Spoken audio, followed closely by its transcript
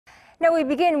Now we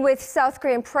begin with South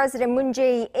Korean President Moon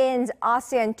Jae-in's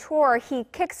ASEAN tour. He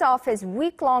kicks off his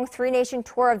week-long three-nation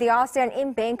tour of the ASEAN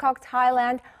in Bangkok,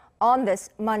 Thailand on this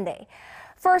Monday.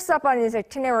 First up on his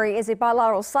itinerary is a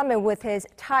bilateral summit with his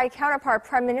Thai counterpart,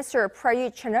 Prime Minister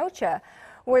Prayut Chan-o-cha,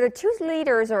 where the two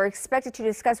leaders are expected to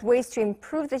discuss ways to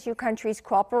improve the two countries'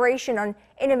 cooperation on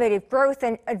innovative growth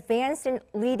and advanced and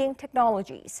leading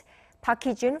technologies.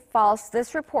 Hee-jun files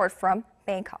this report from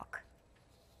Bangkok.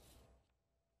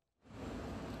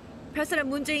 President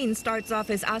Moon Jae-in starts off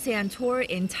his ASEAN tour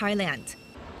in Thailand.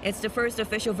 It's the first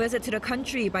official visit to the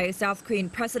country by a South Korean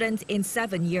president in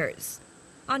 7 years.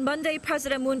 On Monday,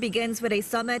 President Moon begins with a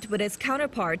summit with his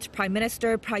counterpart, Prime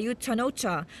Minister Prayut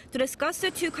Chan-o-cha, to discuss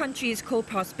the two countries'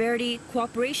 co-prosperity,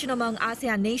 cooperation among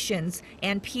ASEAN nations,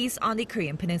 and peace on the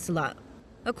Korean Peninsula.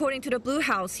 According to the Blue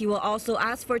House, he will also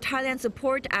ask for Thailand's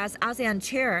support as ASEAN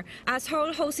chair, as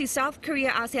Seoul hosts the South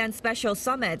Korea-ASEAN Special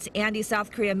Summit and the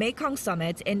South Korea-Mekong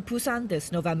Summit in Busan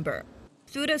this November.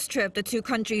 Through this trip, the two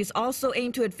countries also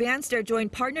aim to advance their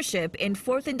joint partnership in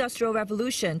Fourth Industrial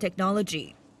Revolution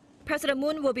technology. President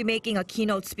Moon will be making a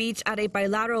keynote speech at a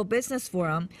bilateral business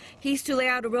forum. He's to lay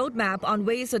out a roadmap on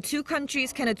ways the two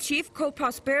countries can achieve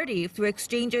co-prosperity through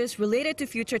exchanges related to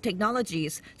future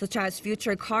technologies, such as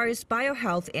future cars,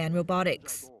 biohealth, and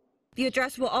robotics. The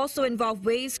address will also involve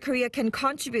ways Korea can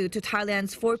contribute to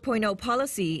Thailand's 4.0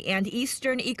 policy and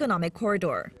Eastern Economic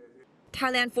Corridor.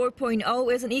 Thailand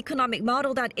 4.0 is an economic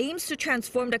model that aims to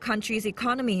transform the country's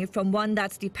economy from one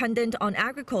that's dependent on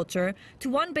agriculture to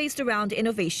one based around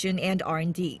innovation and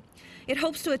R&D. It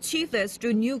hopes to achieve this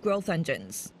through new growth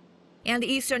engines. And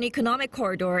the Eastern Economic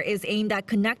Corridor is aimed at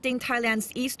connecting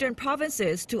Thailand's eastern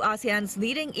provinces to ASEAN's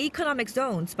leading economic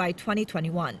zones by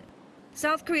 2021.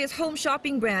 South Korea's home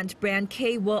shopping brand, Brand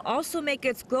K, will also make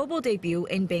its global debut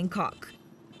in Bangkok.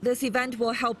 This event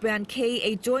will help Brand K,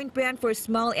 a joint brand for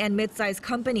small and mid-sized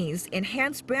companies,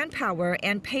 enhance brand power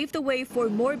and pave the way for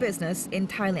more business in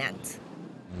Thailand.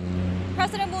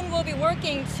 President Moon will be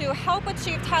working to help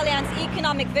achieve Thailand's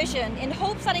economic vision in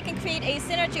hopes that it can create a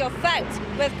synergy effect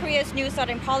with Korea's new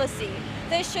southern policy.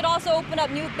 This should also open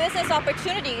up new business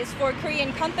opportunities for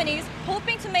Korean companies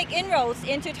hoping to make inroads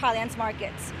into Thailand's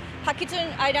markets.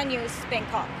 Hee-jun, Arirang News,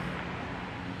 Bangkok.